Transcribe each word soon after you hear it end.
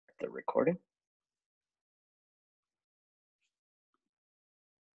Recording.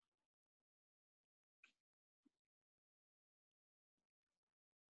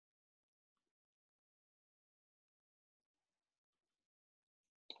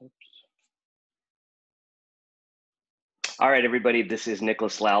 All right, everybody, this is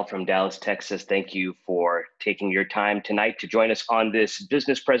Nicholas Lau from Dallas, Texas. Thank you for taking your time tonight to join us on this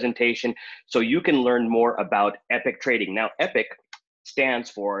business presentation so you can learn more about Epic Trading. Now, Epic stands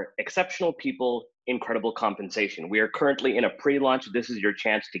for Exceptional People, Incredible Compensation. We are currently in a pre-launch. This is your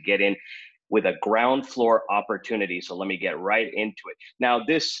chance to get in with a ground floor opportunity. So let me get right into it. Now,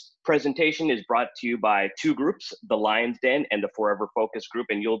 this presentation is brought to you by two groups, the Lion's Den and the Forever Focus Group,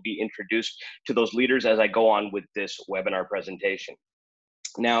 and you'll be introduced to those leaders as I go on with this webinar presentation.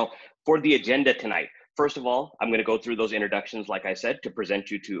 Now, for the agenda tonight, first of all, I'm going to go through those introductions, like I said, to present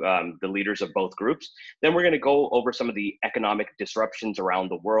you to the leaders of both groups. Then we're going to go over some of the economic disruptions around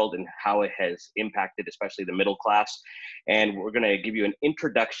the world and how it has impacted, especially the middle class. And we're going to give you an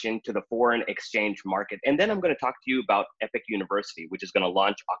introduction to the foreign exchange market. And then I'm going to talk to you about Epic University, which is going to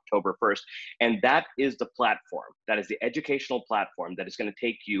launch October 1st. And that is the platform, that is the educational platform that is going to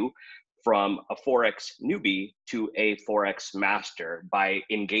take you from a Forex newbie to a Forex master by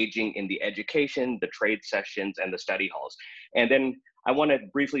engaging in the education, the trade sessions, and the study halls. And then I want to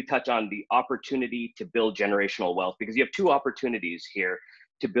briefly touch on the opportunity to build generational wealth, because you have two opportunities here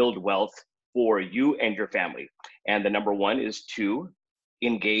to build wealth for you and your family. And the number one is to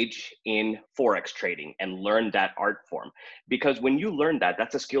engage in Forex trading and learn that art form. Because when you learn that,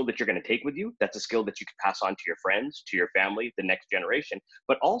 that's a skill that you're going to take with you. That's a skill that you can pass on to your friends, to your family, the next generation.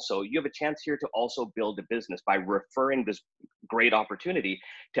 But also you have a chance here to also build a business by referring this great opportunity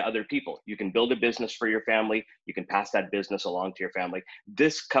to other people. You can build a business for your family. You can pass that business along to your family.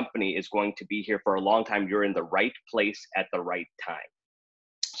 This company is going to be here for a long time. You're in the right place at the right time.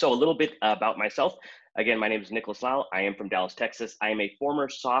 So a little bit about myself. Again, my name is Nicholas Lau. I am from Dallas, Texas. I am a former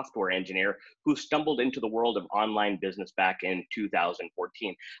software engineer who stumbled into the world of online business back in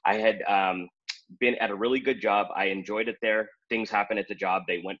 2014. I had been at a really good job. I enjoyed it there. Things happened at the job.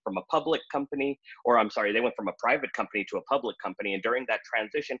 They went from a public company, or I'm sorry, they went from a private company to a public company. And during that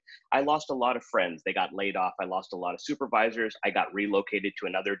transition, I lost a lot of friends. They got laid off. I lost a lot of supervisors. I got relocated to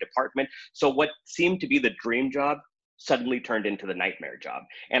another department. So what seemed to be the dream job suddenly turned into the nightmare job.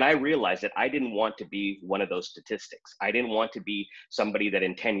 And I realized that I didn't want to be one of those statistics. I didn't want to be somebody that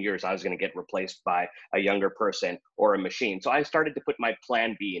in 10 years I was going to get replaced by a younger person or a machine. So I started to put my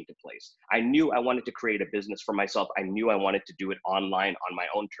plan B into place. I knew I wanted to create a business for myself. I knew I wanted to do it online on my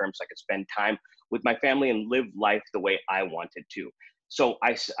own terms so I could spend time with my family and live life the way I wanted to. So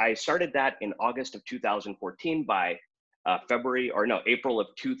I started that in August of 2014. By April of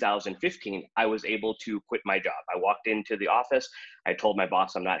 2015, I was able to quit my job. I walked into the office. I told my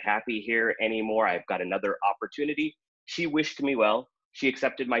boss, I'm not happy here anymore. I've got another opportunity. She wished me well. She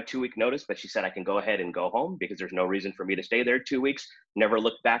accepted my 2-week notice, but she said I can go ahead and go home because there's no reason for me to stay there 2 weeks. Never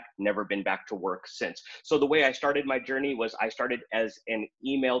looked back, never been back to work since. So the way I started my journey was I started as an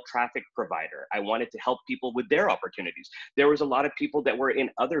email traffic provider. I wanted to help people with their opportunities. There was a lot of people that were in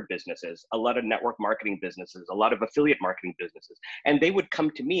other businesses, a lot of network marketing businesses, a lot of affiliate marketing businesses. And they would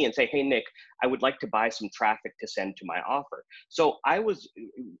come to me and say, hey, Nick, I would like to buy some traffic to send to my offer. So I was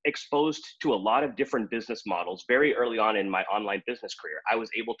exposed to a lot of different business models very early on in my online business career. I was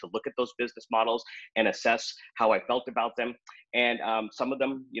able to look at those business models and assess how I felt about them. And some of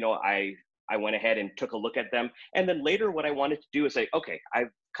them, I went ahead and took a look at them. And then later what I wanted to do is say, okay, I've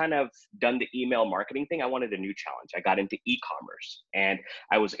kind of done the email marketing thing. I wanted a new challenge. I got into e-commerce and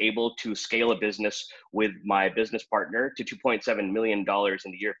I was able to scale a business with my business partner to $2.7 million in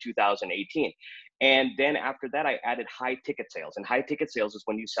the year of 2018. And then after that, I added high ticket sales. And high ticket sales is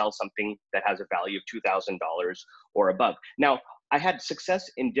when you sell something that has a value of $2,000 or above. Now, I had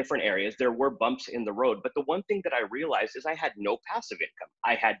success in different areas. There were bumps in the road, but the one thing that I realized is I had no passive income.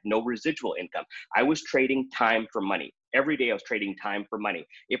 I had no residual income. I was trading time for money. Every day I was trading time for money.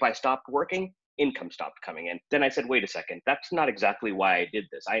 If I stopped working, income stopped coming in. Then I said, wait a second, that's not exactly why I did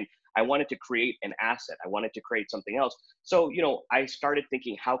this. I wanted to create an asset. I wanted to create something else. So, I started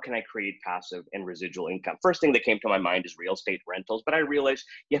thinking, how can I create passive and residual income? First thing that came to my mind is real estate rentals, but I realized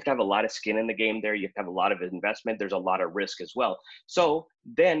you have to have a lot of skin in the game there. You have to have a lot of investment. There's a lot of risk as well. So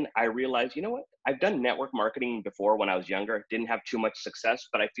then I realized, you know what? I've done network marketing before when I was younger, didn't have too much success,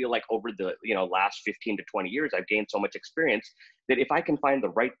 but I feel like over the last 15 to 20 years, I've gained so much experience that if I can find the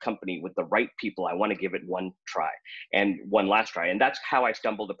right company with the right people, I want to give it one try and one last try. And that's how I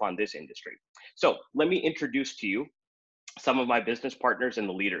stumbled upon this industry. So let me introduce to you some of my business partners and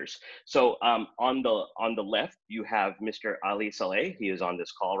the leaders. So on the left, you have Mr. Ali Saleh. He is on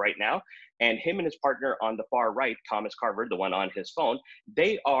this call right now, and him and his partner on the far right, Thomas Carver, the one on his phone.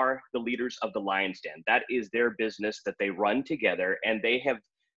 They are the leaders of the Lions Den. That is their business that they run together, and they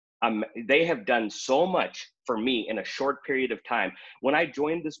have done so much for me in a short period of time. When I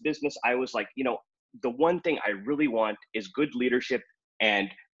joined this business, I was like, the one thing I really want is good leadership and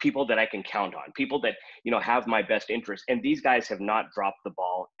people that I can count on, people that, have my best interest. And these guys have not dropped the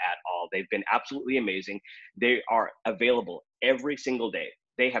ball at all. They've been absolutely amazing. They are available every single day.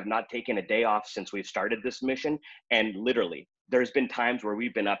 They have not taken a day off since we've started this mission. And literally, there's been times where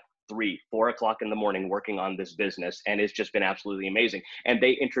we've been up 3, 4 o'clock in the morning working on this business, and it's just been absolutely amazing. And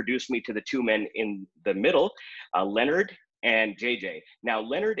they introduced me to the two men in the middle, Leonard and JJ. Now,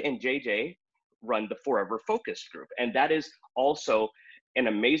 Leonard and JJ run the Forever Focused group, and that is also an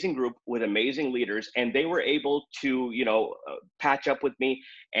amazing group with amazing leaders, and they were able to patch up with me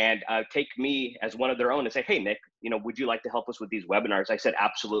and take me as one of their own and say, hey Nick, would you like to help us with these webinars? I said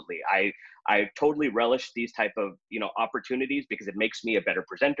absolutely. I totally relish these type of opportunities because it makes me a better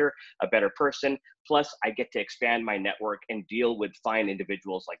presenter, a better person, plus I get to expand my network and deal with fine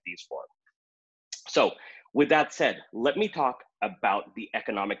individuals like these four. So with that said, let me talk about the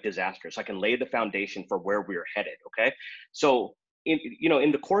economic disaster so I can lay the foundation for where we're headed. Okay, so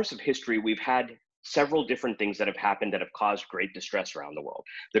in the course of history, we've had several different things that have happened that have caused great distress around the world.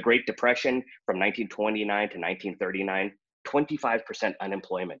 The Great Depression from 1929 to 1939, 25%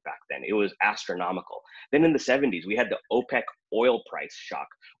 unemployment back then. It was astronomical. Then in the 70s, we had the OPEC oil price shock,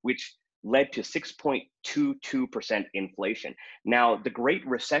 which led to 6.22% inflation. Now, the Great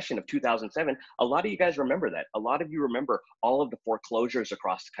Recession of 2007, a lot of you guys remember that. A lot of you remember all of the foreclosures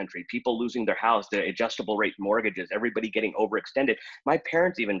across the country, people losing their house, the adjustable rate mortgages, everybody getting overextended. My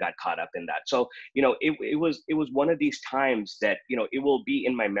parents even got caught up in that. So, it was one of these times that, it will be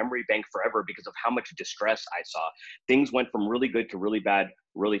in my memory bank forever because of how much distress I saw. Things went from really good to really bad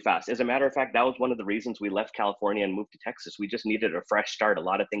really fast. As a matter of fact, that was one of the reasons we left California and moved to Texas. We just needed a fresh start. A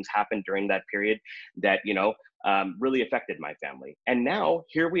lot of things happened during that period that, really affected my family. And now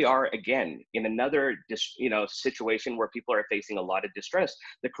here we are again in another, situation where people are facing a lot of distress,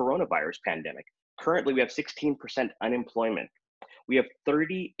 the coronavirus pandemic. Currently, we have 16% unemployment. We have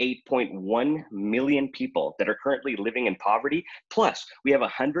 38.1 million people that are currently living in poverty. Plus, we have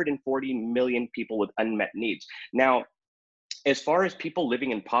 140 million people with unmet needs. Now, as far as people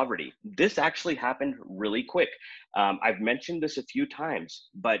living in poverty, this actually happened really quick. I've mentioned this a few times,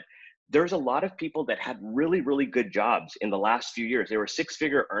 but there's a lot of people that had really, really good jobs in the last few years. They were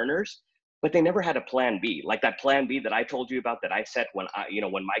six-figure earners, but they never had a plan B. Like that plan B that I told you about that I set when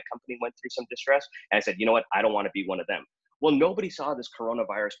when my company went through some distress, and I said, you know what, I don't want to be one of them. Well, nobody saw this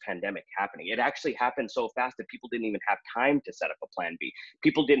coronavirus pandemic happening. It actually happened so fast that people didn't even have time to set up a plan B.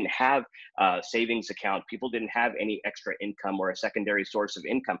 People didn't have a savings account. People didn't have any extra income or a secondary source of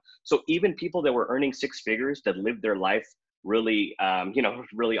income. So even people that were earning six figures that lived their life really,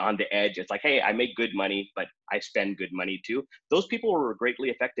 really on the edge. It's like, hey, I make good money, but I spend good money too. Those people were greatly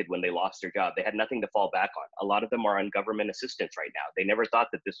affected when they lost their job. They had nothing to fall back on. A lot of them are on government assistance right now. They never thought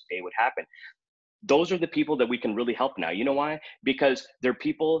that this day would happen. Those are the people that we can really help now. You know why? Because they're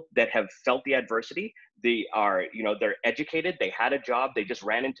people that have felt the adversity. They are, they're educated. They had a job. They just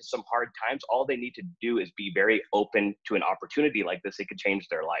ran into some hard times. All they need to do is be very open to an opportunity like this. It could change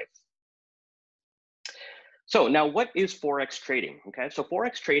their life. So now what is Forex trading? Okay, so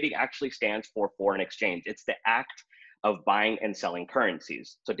Forex trading actually stands for foreign exchange. It's the act of buying and selling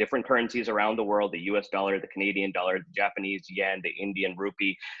currencies. So different currencies around the world, the US dollar, the Canadian dollar, the Japanese yen, the Indian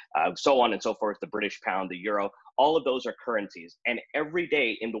rupee, so on and so forth, the British pound, the euro, all of those are currencies. And every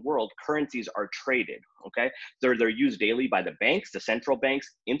day in the world, currencies are traded, okay? They're used daily by the banks, the central banks,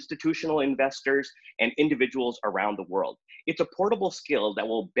 institutional investors, and individuals around the world. It's a portable skill that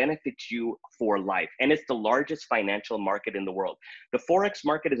will benefit you for life. And it's the largest financial market in the world. The Forex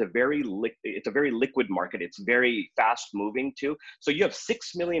market is a very liquid market. It's very fast moving too. So you have $6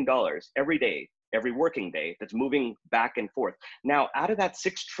 million every day, every working day that's moving back and forth. Now, out of that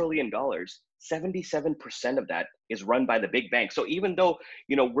 $6 trillion, 77% of that is run by the big banks. So even though,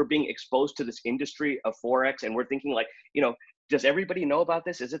 we're being exposed to this industry of Forex and we're thinking like, does everybody know about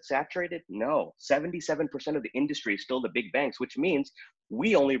this? Is it saturated? No, 77% of the industry is still the big banks, which means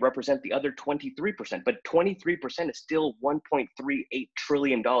we only represent the other 23%, but 23% is still $1.38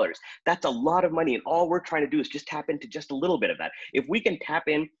 trillion. That's a lot of money. And all we're trying to do is just tap into just a little bit of that. If we can tap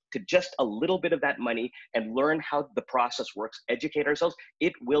in to just a little bit of that money and learn how the process works, educate ourselves,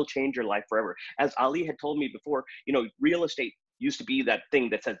 it will change your life forever. As Ali had told me before, real estate, used to be that thing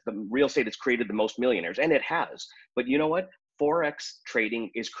that says the real estate has created the most millionaires, and it has. But you know what? Forex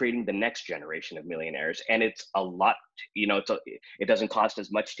trading is creating the next generation of millionaires, and it's a lot. It doesn't cost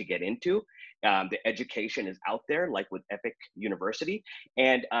as much to get into. The education is out there, like with Epic University,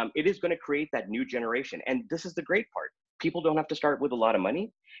 and it is going to create that new generation. And this is the great part. People don't have to start with a lot of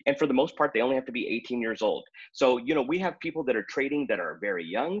money. And for the most part, they only have to be 18 years old. So, we have people that are trading that are very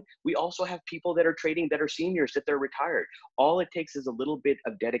young. We also have people that are trading that are seniors, that they're retired. All it takes is a little bit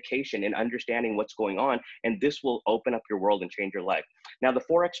of dedication and understanding what's going on. And this will open up your world and change your life. Now, the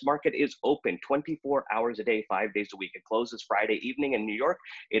Forex market is open 24 hours a day, 5 days a week. It closes Friday evening in New York.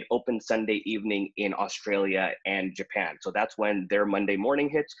 It opens Sunday evening in Australia and Japan. So that's when their Monday morning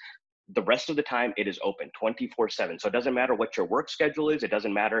hits. The rest of the time it is open 24/7. So it doesn't matter what your work schedule is. It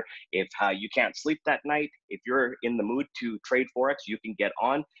doesn't matter if you can't sleep that night. If you're in the mood to trade Forex, you can get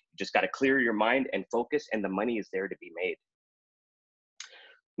on. You just got to clear your mind and focus, and the money is there to be made.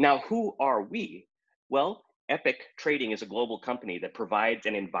 Now, who are we? Well, Epic Trading is a global company that provides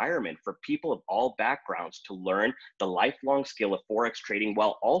an environment for people of all backgrounds to learn the lifelong skill of Forex trading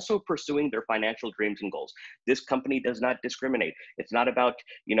while also pursuing their financial dreams and goals. This company does not discriminate. It's not about,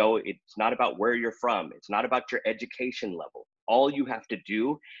 it's not about where you're from. It's not about your education level. All you have to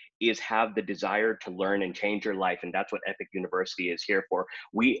do is have the desire to learn and change your life. And that's what Epic University is here for.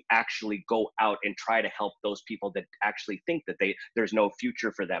 We actually go out and try to help those people that actually think that there's no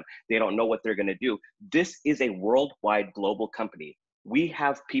future for them. They don't know what they're going to do. This is a worldwide global company. We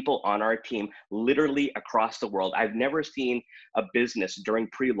have people on our team literally across the world. I've never seen a business during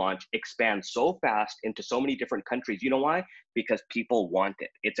pre-launch expand so fast into so many different countries. You know why? Because people want it.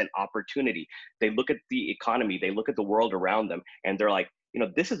 It's an opportunity. They look at the economy, they look at the world around them, and they're like,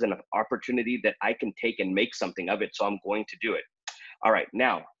 this is an opportunity that I can take and make something of it, so I'm going to do it. All right,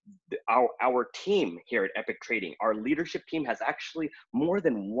 now, our team here at Epic Trading, our leadership team has actually more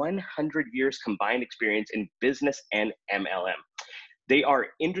than 100 years combined experience in business and MLM. They are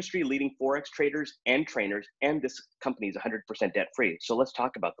industry-leading Forex traders and trainers, and this company is 100% debt-free. So let's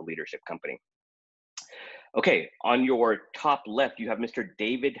talk about the leadership company. Okay, on your top left, you have Mr.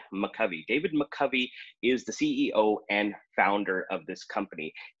 David McCovey. David McCovey is the CEO and founder of this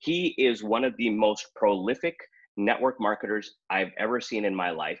company. He is one of the most prolific network marketers I've ever seen in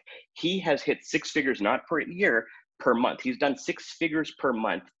my life. He has hit six figures, not per year, per month. He's done six figures per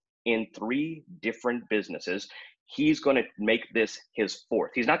month in 3 different businesses. He's going to make this his 4th.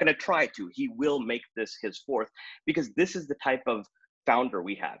 He's not going to try to. He will make this his 4th, because this is the type of founder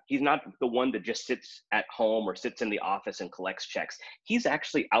we have. He's not the one that just sits at home or sits in the office and collects checks. He's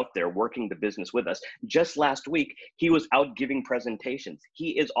actually out there working the business with us. Just last week, he was out giving presentations.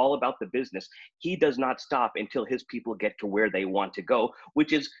 He is all about the business. He does not stop until his people get to where they want to go,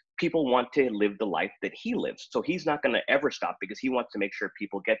 which is people want to live the life that he lives. So he's not going to ever stop, because he wants to make sure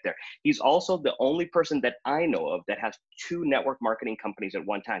people get there. He's also the only person that I know of that has 2 network marketing companies at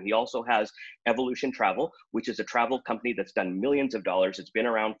one time. He also has Evolution Travel, which is a travel company that's done millions of dollars. It's been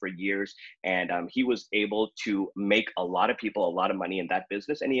around for years, and he was able to make a lot of people a lot of money in that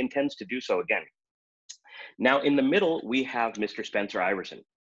business, and he intends to do so again. Now, in the middle, we have Mr. Spencer Iverson.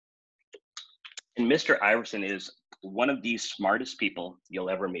 And Mr. Iverson is one of the smartest people you'll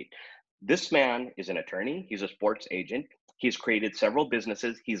ever meet. This man is an attorney. He's a sports agent. He's created several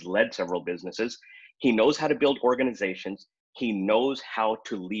businesses. He's led several businesses. He knows how to build organizations. He knows how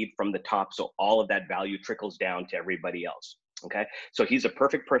to lead from the top, so all of that value trickles down to everybody else. Okay, so he's a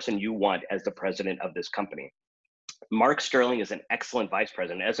perfect person you want as the president of this company. Mark Sterling is an excellent vice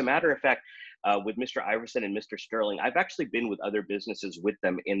president. As a matter of fact, with Mr. Iverson and Mr. Sterling, I've actually been with other businesses with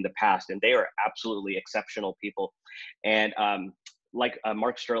them in the past, and they are absolutely exceptional people. And like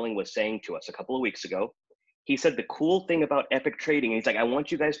Mark Sterling was saying to us a couple of weeks ago, he said the cool thing about Epic Trading, he's like, I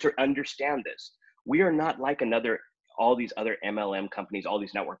want you guys to understand this. We are not like all these other MLM companies, all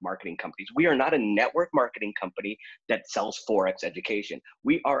these network marketing companies. We are not a network marketing company that sells Forex education.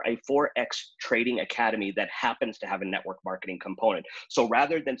 We are a Forex trading academy that happens to have a network marketing component. So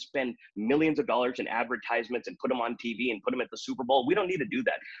rather than spend millions of dollars in advertisements and put them on TV and put them at the Super Bowl, we don't need to do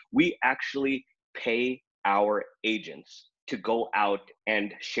that. We actually pay our agents to go out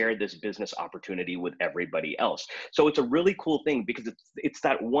and share this business opportunity with everybody else. So it's a really cool thing, because it's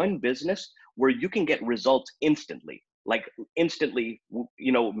that one business where you can get results instantly, like instantly,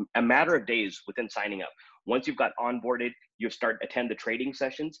 a matter of days within signing up. Once you've got onboarded, you attend the trading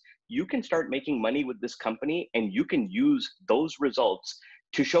sessions, you can start making money with this company, and you can use those results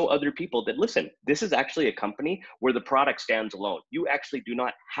to show other people that, listen, this is actually a company where the product stands alone. You actually do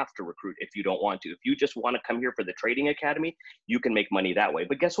not have to recruit if you don't want to. If you just want to come here for the trading academy, you can make money that way.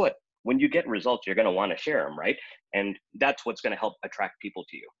 But guess what? when you get results, you're going to want to share them, right? And that's what's going to help attract people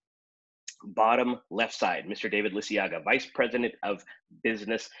to you. Bottom left side, Mr. David Lisiaga, Vice President of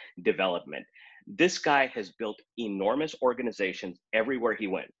Business Development. This guy has built enormous organizations everywhere he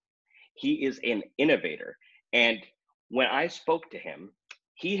went. He is an innovator. And when I spoke to him,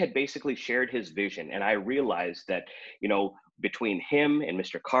 he had basically shared his vision. And I realized that, between him and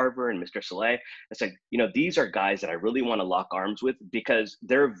Mr. Carver and Mr. Saleh, I said, these are guys that I really want to lock arms with because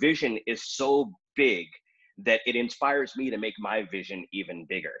their vision is so big that it inspires me to make my vision even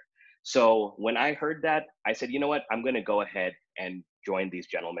bigger. So when I heard that, I said, you know what, I'm going to go ahead and join these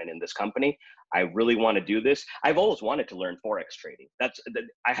gentlemen in this company. I really want to do this. I've always wanted to learn Forex trading.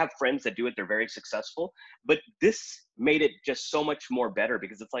 I have friends that do it. They're very successful, but this made it just so much more better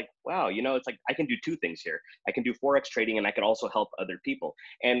because it's like, wow, it's like I can do two things here. I can do Forex trading and I can also help other people.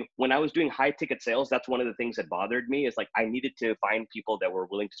 And when I was doing high ticket sales, that's one of the things that bothered me is like, I needed to find people that were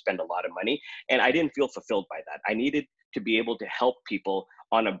willing to spend a lot of money. And I didn't feel fulfilled by that. I needed to be able to help people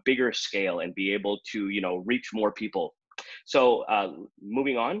on a bigger scale and be able to, reach more people. So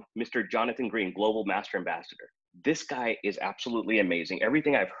moving on, Mr. Jonathan Green, Global Master Ambassador. This guy is absolutely amazing.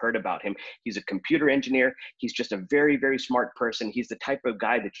 Everything I've heard about him, he's a computer engineer. He's just a very, very smart person. He's the type of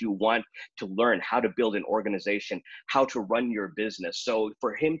guy that you want to learn how to build an organization, how to run your business. So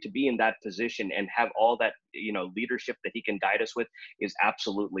for him to be in that position and have all that, leadership that he can guide us with is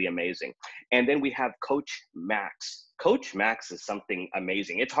absolutely amazing. And then we have Coach Max. Coach Max is something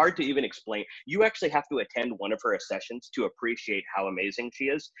amazing. It's hard to even explain. You actually have to attend one of her sessions to appreciate how amazing she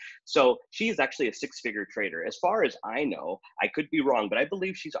is. So she is actually a six-figure trader. As far as I know, I could be wrong, but I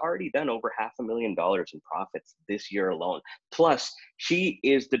believe she's already done over $500,000 in profits this year alone. Plus, she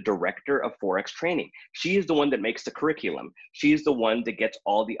is the director of Forex Training. She is the one that makes the curriculum. She is the one that gets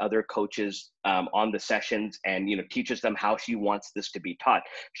all the other coaches on the sessions and teaches them how she wants this to be taught.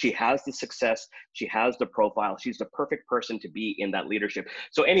 She has the success. She has the profile. She's the perfect person to be in that leadership.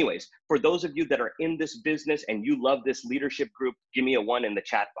 So anyways, for those of you that are in this business and you love this leadership group, give me a 1 in the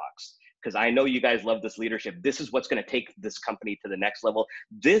chat box. Because I know you guys love this leadership. This is what's going to take this company to the next level.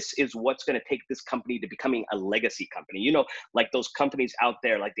 This is what's going to take this company to becoming a legacy company. Like those companies out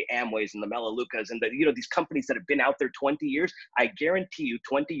there, like the Amways and the Melaleucas and these companies that have been out there 20 years. I guarantee you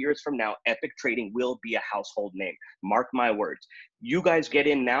 20 years from now, Epic Trading will be a household name. Mark my words. You guys get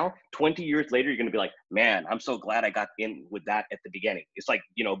in now, 20 years later, you're going to be like, man, I'm so glad I got in with that at the beginning. It's like,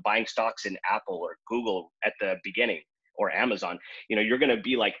 buying stocks in Apple or Google at the beginning, or Amazon. You're going to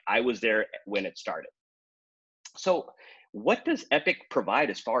be like, I was there when it started. So what does Epic provide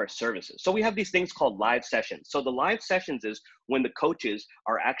as far as services? So we have these things called live sessions. So the live sessions is when the coaches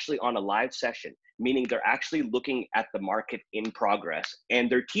are actually on a live session, meaning they're actually looking at the market in progress and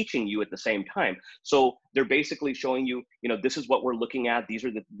they're teaching you at the same time. So they're basically showing you, this is what we're looking at. These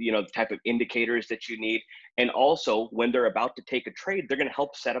are the, the type of indicators that you need. And also when they're about to take a trade, they're going to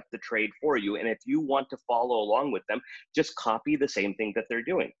help set up the trade for you. And if you want to follow along with them, just copy the same thing that they're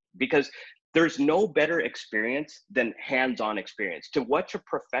doing, because there's no better experience than hands-on experience. To watch a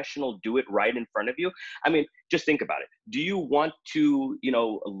professional do it right in front of you. I mean, just think about it. Do you want to,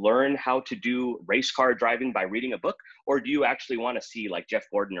 learn how to do race car driving by reading a book? Or do you actually want to see like Jeff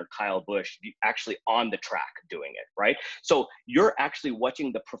Gordon or Kyle Busch actually on the track doing it, right? So you're actually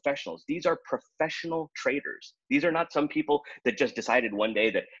watching the professionals. These are professional traders. These are not some people that just decided one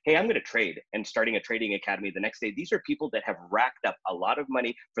day that, hey, I'm going to trade and starting a trading academy the next day. These are people that have racked up a lot of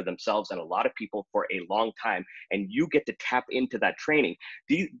money for themselves and a lot of people for a long time. And you get to tap into that training.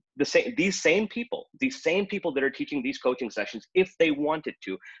 These same people that are teaching these coaching sessions, if they wanted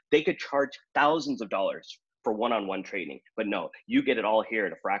to, they could charge thousands of dollars for one-on-one training. But no, you get it all here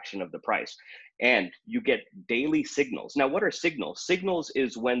at a fraction of the price. And you get daily signals. Now, what are signals? Signals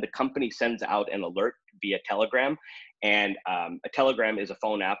is when the company sends out an alert via Telegram. And a Telegram is a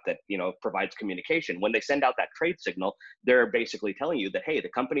phone app that provides communication. When they send out that trade signal, they're basically telling you that, hey, the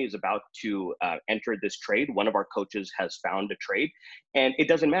company is about to enter this trade. One of our coaches has found a trade, and it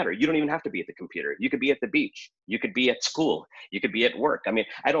doesn't matter. You don't even have to be at the computer. You could be at the beach. You could be at school. You could be at work. I mean,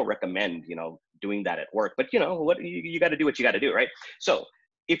 I don't recommend doing that at work, but what you got to do what you got to do, right? So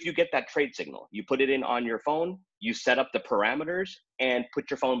if you get that trade signal, you put it in on your phone, you set up the parameters and put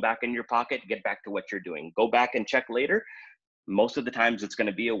your phone back in your pocket, get back to what you're doing. Go back and check later. Most of the times it's going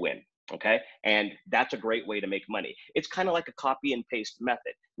to be a win. Okay. And that's a great way to make money. It's kind of like a copy and paste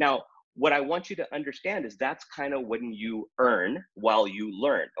method. Now, what I want you to understand is that's kind of when you earn while you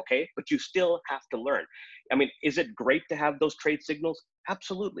learn. Okay. But you still have to learn. I mean, is it great to have those trade signals?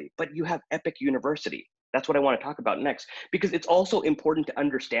 Absolutely. But you have Epic University. That's what I want to talk about next, because it's also important to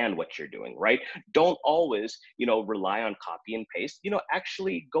understand what you're doing, right? Don't always, rely on copy and paste.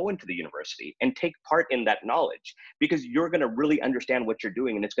 Actually go into the university and take part in that knowledge, because you're going to really understand what you're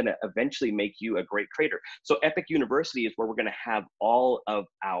doing, and it's going to eventually make you a great trader. So Epic University is where we're going to have all of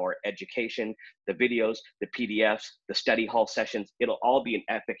our education, the videos, the PDFs, the study hall sessions. It'll all be in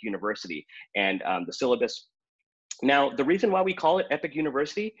Epic University, and the syllabus. Now, the reason why we call it Epic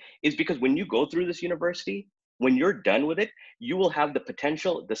University is because when you go through this university, when you're done with it, you will have the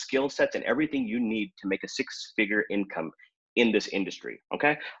potential, the skill sets, and everything you need to make a six-figure income in this industry,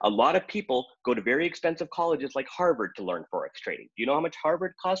 okay? A lot of people go to very expensive colleges like Harvard to learn Forex trading. Do you know how much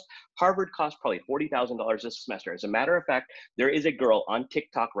Harvard costs? Harvard costs probably $40,000 this semester. As a matter of fact, there is a girl on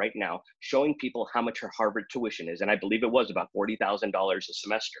TikTok right now showing people how much her Harvard tuition is, and I believe it was about $40,000 a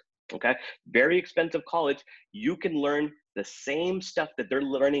semester. Okay, very expensive college. You can learn the same stuff that they're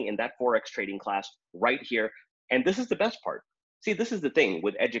learning in that Forex trading class right here. And this is the best part. See, this is the thing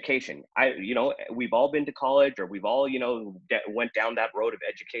with education. We've all been to college, or we've all, went down that road of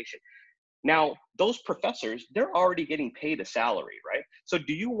education. Now, those professors, they're already getting paid a salary, right? So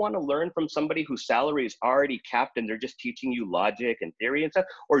do you want to learn from somebody whose salary is already capped and they're just teaching you logic and theory and stuff?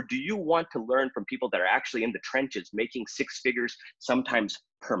 Or do you want to learn from people that are actually in the trenches making six figures sometimes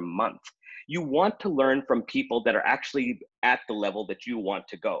per month? You want to learn from people that are actually at the level that you want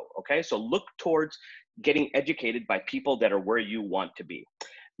to go, okay? So look towards getting educated by people that are where you want to be.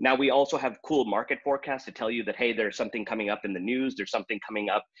 Now, we also have cool market forecasts to tell you that, hey, there's something coming up in the news, there's something coming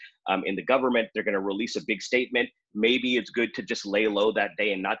up in the government, they're going to release a big statement. Maybe it's good to just lay low that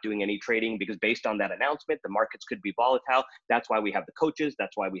day and not doing any trading, because based on that announcement, the markets could be volatile. That's why we have the coaches.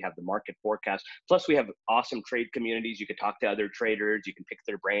 That's why we have the market forecast. Plus, we have awesome trade communities. You can talk to other traders. You can pick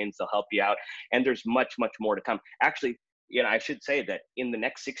their brains. They'll help you out. And there's much, much more to come. Actually, I should say that in the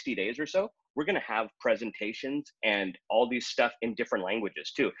next 60 days or so, we're going to have presentations and all these stuff in different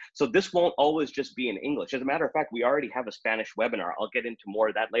languages too. So this won't always just be in English. As a matter of fact, we already have a Spanish webinar. I'll get into more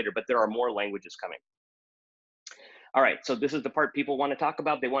of that later, but there are more languages coming. All right, so this is the part people want to talk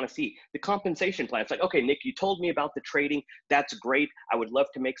about. They want to see the compensation plan. It's like, okay, Nick, you told me about the trading. That's great. I would love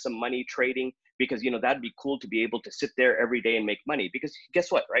to make some money trading, because that'd be cool to be able to sit there every day and make money. Because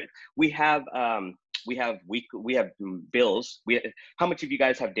guess what, right? We have bills. How much of you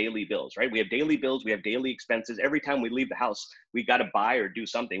guys have daily bills, right? We have daily bills, we have daily expenses. Every time we leave the house, we got to buy or do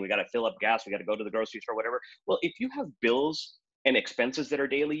something. We got to fill up gas, we got to go to the grocery store, whatever. Well, if you have bills and expenses that are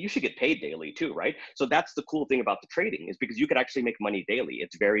daily, you should get paid daily too, right? So that's the cool thing about the trading, is because you could actually make money daily.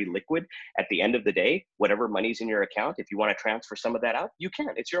 It's very liquid. At the end of the day, whatever money's in your account, if you want to transfer some of that out, you can.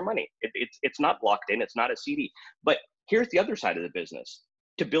 It's your money. It's not locked in. It's not a CD. But here's the other side of the business: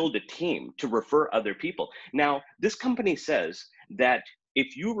 to build a team, to refer other people. Now, this company says that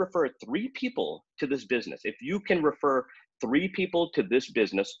if you refer 3 people to this business, if you can refer 3 people to this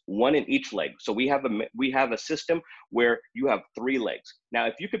business, 1 in each leg. So we have a system where you have 3 legs. Now,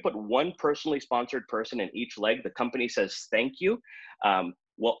 if you could put 1 personally sponsored person in each leg, the company says thank you.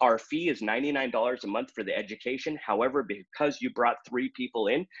 Well, our fee is $99 a month for the education. However, because you brought 3 people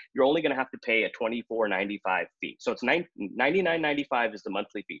in, you're only going to have to pay a $24.95 fee. So it's $99.95 is the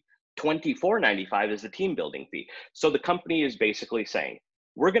monthly fee. $24.95 is the team building fee. So the company is basically saying,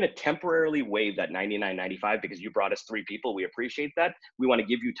 we're going to temporarily waive that $99.95 because you brought us 3 people. We appreciate that. We want to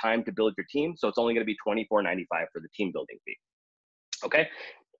give you time to build your team. So it's only going to be $24.95 for the team building fee. Okay.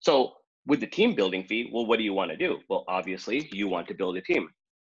 So with the team building fee, well, what do you want to do? Well, obviously you want to build a team.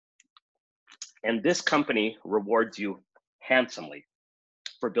 And this company rewards you handsomely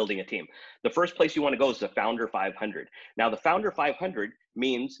for building a team. The first place you want to go is the Founder 500. Now, the Founder 500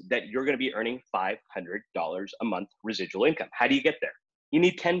 means that you're going to be earning $500 a month residual income. How do you get there? You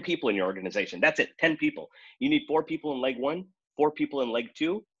need 10 people in your organization. That's it, 10 people. You need 4 people in leg 1, 4 people in leg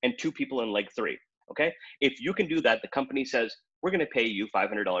 2, and 2 people in leg 3, okay? If you can do that, the company says, we're going to pay you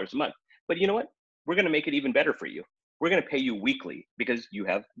 $500 a month. But you know what? We're going to make it even better for you. We're going to pay you weekly, because you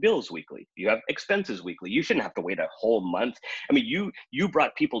have bills weekly. You have expenses weekly. You shouldn't have to wait a whole month. I mean, you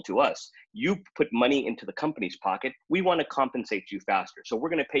brought people to us. You put money into the company's pocket. We want to compensate you faster. So we're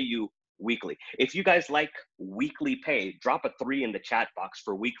going to pay you weekly. If you guys like weekly pay, drop a 3 in the chat box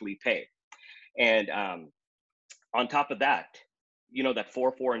for weekly pay. And on top of that, you know, that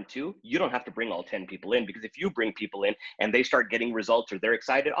 4, 4, and 2, you don't have to bring all 10 people in, because if you bring people in and they start getting results or they're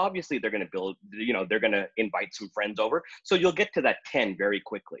excited, obviously they're going to build, you know, they're going to invite some friends over. So you'll get to that 10 very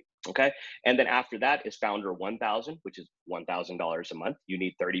quickly. Okay. And then after that is Founder 1000, which is $1,000 a month. You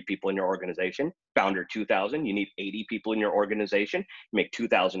need 30 people in your organization. Founder 2000, you need 80 people in your organization. You make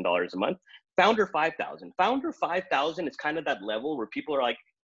 $2,000 a month. Founder 5000. Founder 5000 is kind of that level where people are like,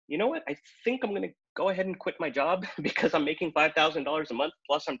 you know what? I think I'm going to go ahead and quit my job because I'm making $5,000 a month,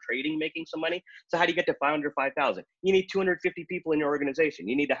 plus I'm trading, making some money. So how do you get to 5,000? You need 250 people in your organization.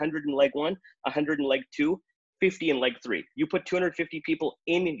 You need 100 in leg one, 100 in leg two, 50 in leg three. You put 250 people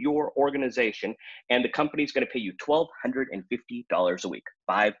in your organization, and the company's going to pay you $1,250 a week,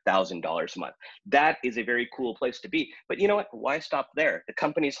 $5,000 a month. That is a very cool place to be. But you know what? Why stop there? The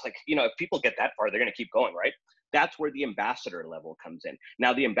company's like, if people get that far, they're going to keep going, right? That's where the ambassador level comes in.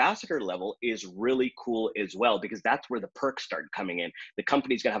 Now, the ambassador level is really cool as well, because that's where the perks start coming in. The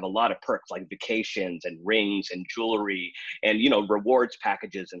company's gonna have a lot of perks like vacations and rings and jewelry and rewards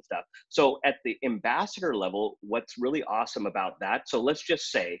packages and stuff. So at the ambassador level, what's really awesome about that, so let's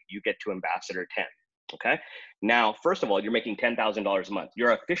just say you get to ambassador 10. Okay. Now, first of all, you're making $10,000 a month.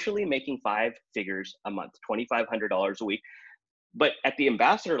 You're officially making 5 figures a month, $2,500 a week. But at the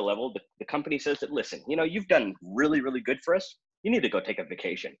ambassador level, the company says that, listen, you've done really, really good for us. You need to go take a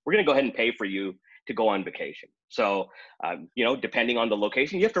vacation. We're going to go ahead and pay for you to go on vacation. So, depending on the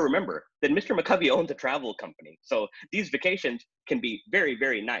location, you have to remember that Mr. McCovey owns a travel company. So these vacations can be very,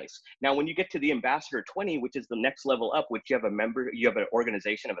 very nice. Now, when you get to the ambassador 20, which is the next level up, which you have an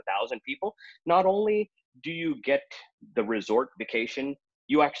organization of 1,000 people, not only do you get the resort vacation,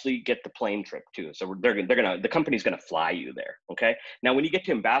 you actually get the plane trip too. So the company's gonna fly you there, okay? Now, when you get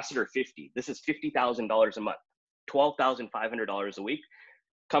to ambassador 50, this is $50,000 a month, $12,500 a week.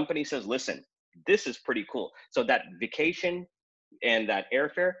 Company says, listen, this is pretty cool. So that vacation and that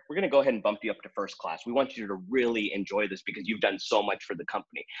airfare, we're going to go ahead and bump you up to first class. We want you to really enjoy this because you've done so much for the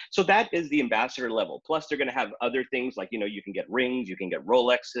company. So that is the ambassador level. Plus, they're going to have other things like, you can get rings, you can get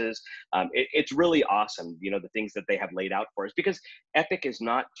Rolexes. It's really awesome, the things that they have laid out for us, because Epic is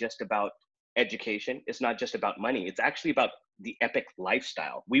not just about education. It's not just about money. It's actually about the Epic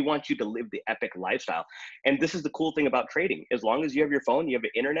lifestyle. We want you to live the Epic lifestyle. And this is the cool thing about trading. As long as you have your phone, you have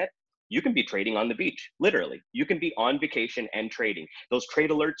the internet, you can be trading on the beach, literally. You can be on vacation and trading. Those trade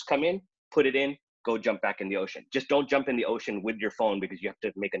alerts come in, put it in, go jump back in the ocean. Just don't jump in the ocean with your phone, because you have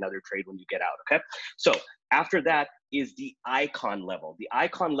to make another trade when you get out, okay? So after that is the icon level. The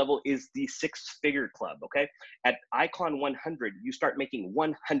icon level is the 6-figure club, okay? At icon 100, you start making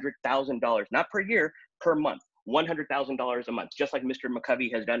 $100,000, not per year, per month. $100,000 a month, just like Mr.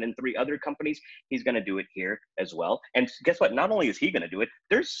 McCovey has done in 3 other companies. He's going to do it here as well. And guess what? Not only is he going to do it,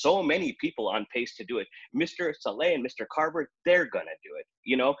 there's so many people on pace to do it. Mr. Saleh and Mr. Carver, they're going to do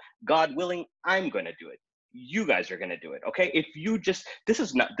it. God willing, I'm going to do it. You guys are going to do it. Okay. If you just, this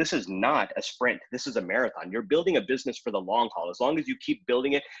is not a sprint. This is a marathon. You're building a business for the long haul. As long as you keep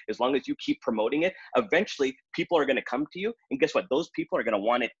building it, as long as you keep promoting it, eventually people are going to come to you. And guess what? Those people are going to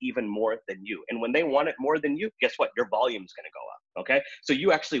want it even more than you. And when they want it more than you, guess what? Your volume is going to go up. Okay. So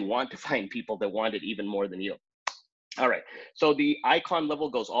you actually want to find people that want it even more than you. All right. So the icon level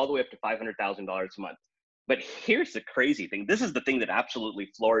goes all the way up to $500,000 a month. But here's the crazy thing. This is the thing that absolutely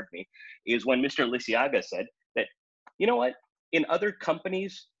floored me, is when Mr. Lisiaga said that, you know what, in other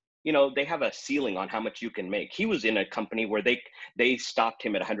companies, they have a ceiling on how much you can make. He was in a company where they stopped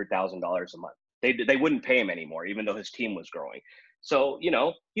him at $100,000 a month. They wouldn't pay him anymore, even though his team was growing. So,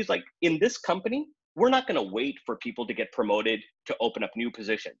 he's like, in this company, we're not going to wait for people to get promoted to open up new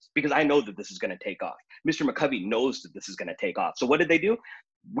positions, because I know that this is going to take off. Mr. McCovey knows that this is going to take off. So what did they do?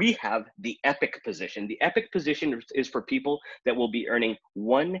 We have the Epic position. The Epic position is for people that will be earning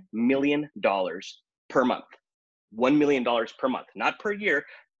 $1 million per month. $1 million per month, not per year,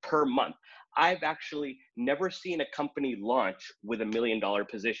 per month. I've actually never seen a company launch with $1 million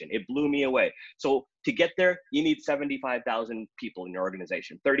position. It blew me away. So to get there, you need 75,000 people in your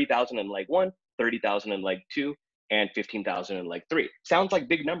organization, 30,000 in leg 1, 30,000 in leg 2, and 15,000 in leg 3. Sounds like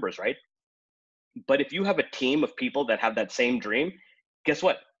big numbers, right? But if you have a team of people that have that same dream, guess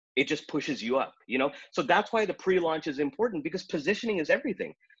what? It just pushes you up, So that's why the pre-launch is important, because positioning is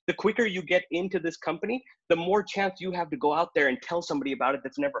everything. The quicker you get into this company, the more chance you have to go out there and tell somebody about it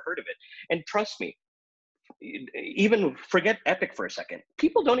that's never heard of it. And trust me, even forget Epic for a second.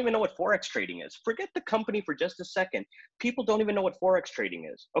 People don't even know what Forex trading is. Forget the company for just a second. People don't even know what Forex trading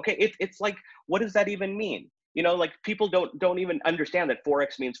is. Okay, it's like, what does that even mean? Like people don't even understand that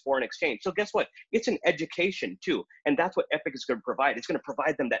Forex means foreign exchange. So guess what? It's an education too. And that's what Epic is going to provide. It's going to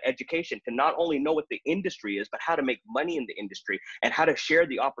provide them that education to not only know what the industry is, but how to make money in the industry and how to share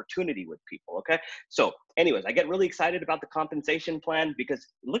the opportunity with people. Okay. So anyways, I get really excited about the compensation plan, because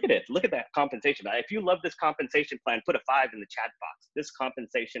look at it. Look at that compensation plan. If you love this compensation plan, put a 5 in the chat box. This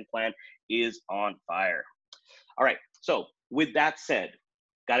compensation plan is on fire. All right. So with that said,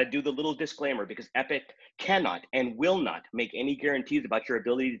 got to do the little disclaimer, because Epic cannot and will not make any guarantees about your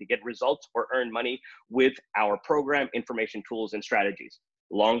ability to get results or earn money with our program, information, tools, and strategies.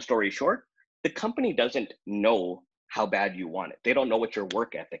 long story short, the company doesn't know how bad you want it. They don't know what your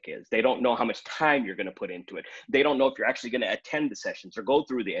work ethic is. They don't know how much time you're going to put into it. They don't know if you're actually going to attend the sessions or go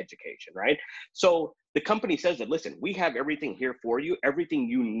through the education, right? So the company says that, listen, we have everything here for you. Everything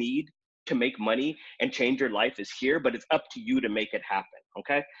you need to make money and change your life is here, but it's up to you to make it happen,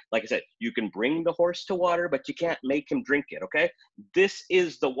 okay? Like I said, you can bring the horse to water, but you can't make him drink it, okay? This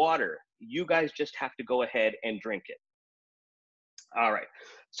is the water. You guys just have to go ahead and drink it. All right,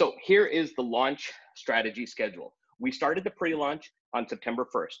 so here is the launch strategy schedule. We started the pre-launch on September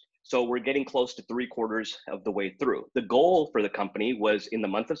 1st. So we're getting close to 3/4 of the way through. The goal for the company was in the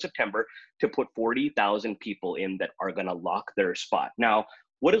month of September to put 40,000 people in that are gonna lock their spot. Now,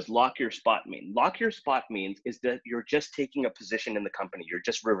 what does lock your spot mean? Lock your spot means is that you're just taking a position in the company. You're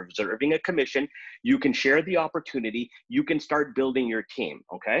just reserving a commission. You can share the opportunity. You can start building your team,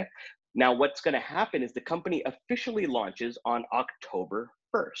 okay? Now, what's going to happen is the company officially launches on October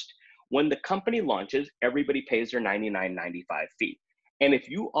 1st. When the company launches, everybody pays their $99.95 fee. And if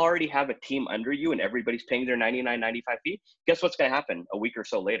you already have a team under you and everybody's paying their $99.95 fee, guess what's going to happen a week or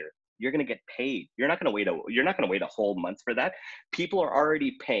so later? You're going to get paid. You're not going to wait a whole month for that. People are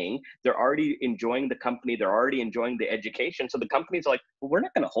already paying. They're already enjoying the company. They're already enjoying the education. So the company's like, well, we're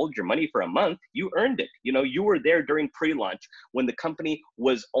not going to hold your money for a month. You earned it. You know, you were there during pre-launch when the company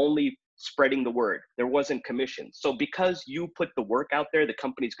was only spreading the word. There wasn't commission. So because you put the work out there, the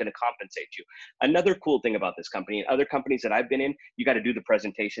company's going to compensate you. Another cool thing about this company and other companies that I've been in, you got to do the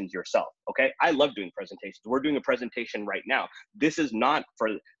presentations yourself. Okay. I love doing presentations. We're doing a presentation right now. This is not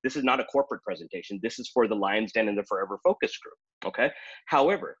a corporate presentation. This is for the Lion's Den and the Forever Focus group. Okay.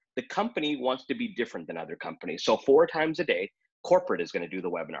 However, the company wants to be different than other companies. So 4 times a day, corporate is going to do the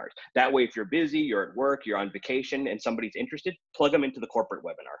webinars. That way, if you're busy, you're at work, you're on vacation, and somebody's interested, plug them into the corporate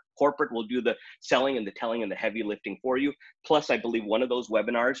webinar. Corporate will do the selling and the telling and the heavy lifting for you. Plus, I believe one of those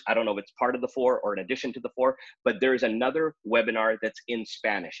webinars, I don't know if it's part of the 4 or in addition to the 4, but there's another webinar that's in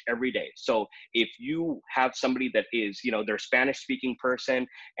Spanish every day. So if you have somebody that is, you know, they're a Spanish speaking person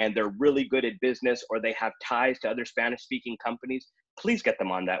and they're really good at business, or they have ties to other Spanish speaking companies, please get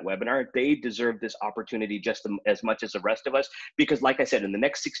them on that webinar. They deserve this opportunity just as much as the rest of us, because like I said, in the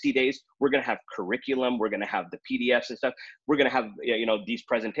next 60 days, we're going to have curriculum, we're going to have the PDFs and stuff. We're going to have, you know, these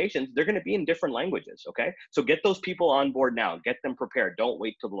presentations, they're going to be in different languages. Okay. So get those people on board now, get them prepared. Don't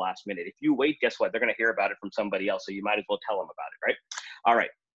wait till the last minute. If you wait, guess what? They're going to hear about it from somebody else. So you might as well tell them about it. Right. All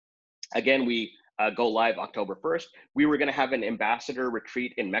right. Again, we go live October 1st. We were going to have an ambassador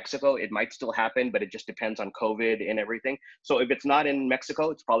retreat in Mexico. It might still happen, but it just depends on COVID and everything. So if it's not in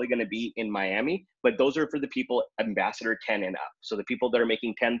Mexico, it's probably going to be in Miami. But those are for the people ambassador 10 and up. So the people that are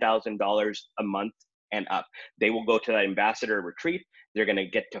making $10,000 a month and up, they will go to that ambassador retreat. They're going to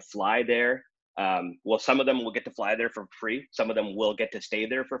get to fly there. Well, some of them will get to fly there for free. Some of them will get to stay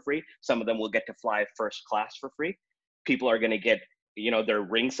there for free. Some of them will get to fly first class for free. People are going to get, you know, their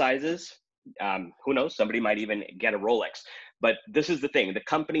ring sizes. Who knows? Somebody might even get a Rolex. But this is the thing. The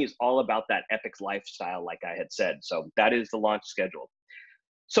company is all about that epic lifestyle, like I had said. So that is the launch schedule.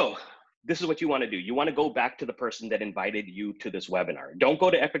 So this is what you want to do. You want to go back to the person that invited you to this webinar. Don't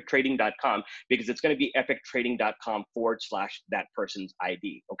go to epictrading.com, because it's going to be epictrading.com/that person's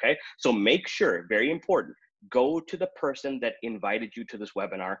ID. Okay. So make sure, very important, go to the person that invited you to this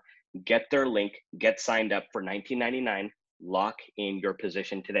webinar, get their link, get signed up for $19.99. Lock in your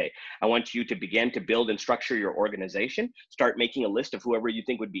position today. I want you to begin to build and structure your organization. Start making a list of whoever you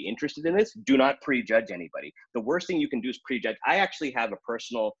think would be interested in this. Do not prejudge anybody. The worst thing you can do is prejudge. I actually have a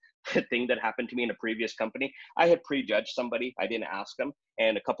personal thing that happened to me in a previous company. I had prejudged somebody. I didn't ask them.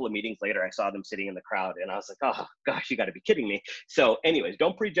 And a couple of meetings later, I saw them sitting in the crowd and I was like, oh gosh, you got to be kidding me. So anyways,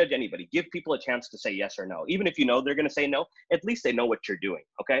 don't prejudge anybody. Give people a chance to say yes or no. Even if you know they're going to say no, at least they know what you're doing.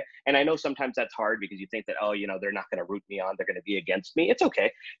 Okay. And I know sometimes that's hard because you think that, oh, you know, they're not going to root me on. They're going to be against me. It's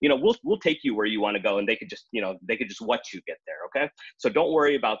okay. You know, we'll take you where you want to go, and they could just, you know, they could just watch you get there. Okay. So don't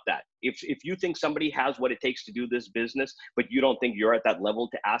worry about that. If you think somebody has what it takes to do this business, but you don't think you're at that level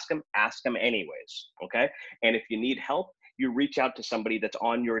to ask them anyways. Okay. And if you need help, you reach out to somebody that's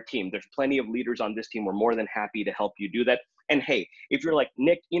on your team. There's plenty of leaders on this team. We're more than happy to help you do that. And hey, if you're like,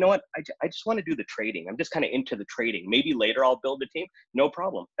 Nick, you know what? I just want to do the trading. I'm just kind of into the trading. Maybe later I'll build a team. No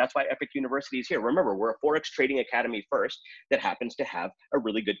problem. That's why Epic University is here. Remember, we're a Forex Trading Academy first that happens to have a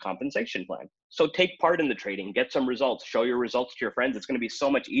really good compensation plan. So take part in the trading, get some results, show your results to your friends. It's going to be so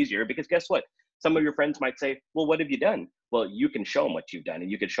much easier because guess what? Some of your friends might say, well, what have you done? Well, you can show them what you've done,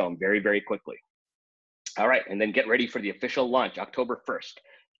 and you can show them very, very quickly. All right, and then get ready for the official launch, October 1st,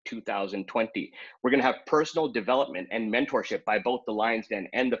 2020. We're going to have personal development and mentorship by both the Lion's Den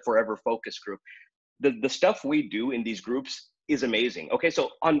and the Forever Focus group. The stuff we do in these groups is amazing. Okay, so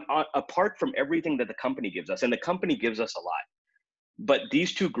apart from everything that the company gives us, and the company gives us a lot, but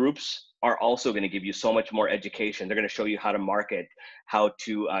these two groups are also going to give you so much more education. They're going to show you how to market, how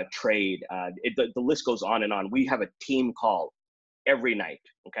to trade. The list goes on and on. We have a team call every night.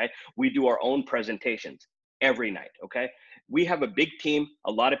 Okay, we do our own presentations every night. Okay, we have a big team.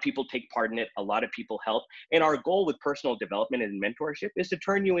 A lot of people take part in it. A lot of people help. And our goal with personal development and mentorship is to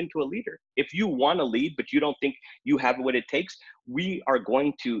turn you into a leader. If you want to lead, but you don't think you have what it takes, we are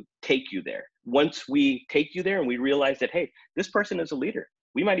going to take you there. Once we take you there and we realize that, hey, this person is a leader,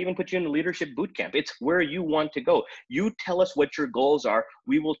 we might even put you in a leadership boot camp. It's where you want to go. You tell us what your goals are.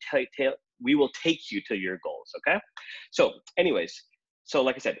 We will take you to your goals. Okay. So anyways, so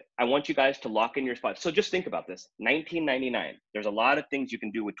like I said, I want you guys to lock in your spot. So just think about this, $19.99. There's a lot of things you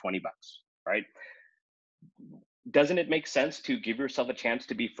can do with 20 bucks, right? Doesn't it make sense to give yourself a chance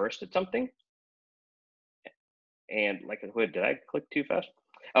to be first at something? And like, did I click too fast?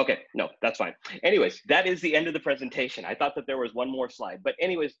 Okay, no, that's fine. Anyways, that is the end of the presentation. I thought that there was one more slide, but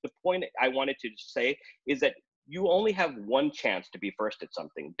anyways, the point I wanted to say is that you only have one chance to be first at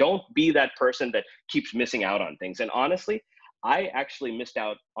something. Don't be that person that keeps missing out on things. And honestly, I actually missed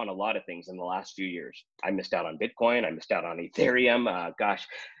out on a lot of things in the last few years. I missed out on Bitcoin. I missed out on Ethereum. Gosh,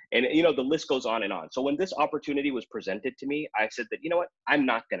 and the list goes on and on. So when this opportunity was presented to me, I said that, you know what, I'm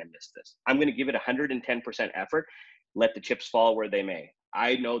not going to miss this. I'm going to give it 110% effort. Let the chips fall where they may.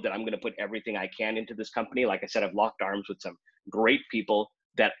 I know that I'm going to put everything I can into this company. Like I said, I've locked arms with some great people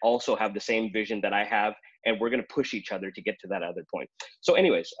that also have the same vision that I have, and we're going to push each other to get to that other point. So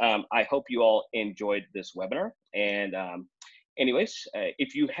anyways, I hope you all enjoyed this webinar. And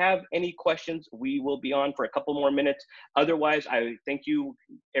if you have any questions, we will be on for a couple more minutes. Otherwise, I thank you,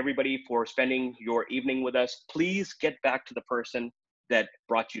 everybody, for spending your evening with us. Please get back to the person that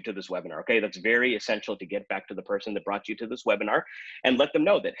brought you to this webinar. Okay, that's very essential, to get back to the person that brought you to this webinar and let them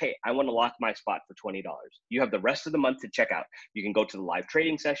know that, hey, I want to lock my spot for $20. You have the rest of the month to check out. You can go to the live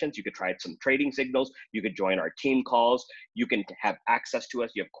trading sessions. You could try some trading signals. You could join our team calls. You can have access to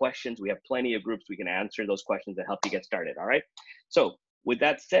us. You have questions. We have plenty of groups. We can answer those questions and help you get started. All right. So with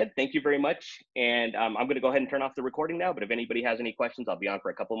that said, thank you very much. And I'm going to go ahead and turn off the recording now. But if anybody has any questions, I'll be on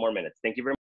for a couple more minutes. Thank you very much.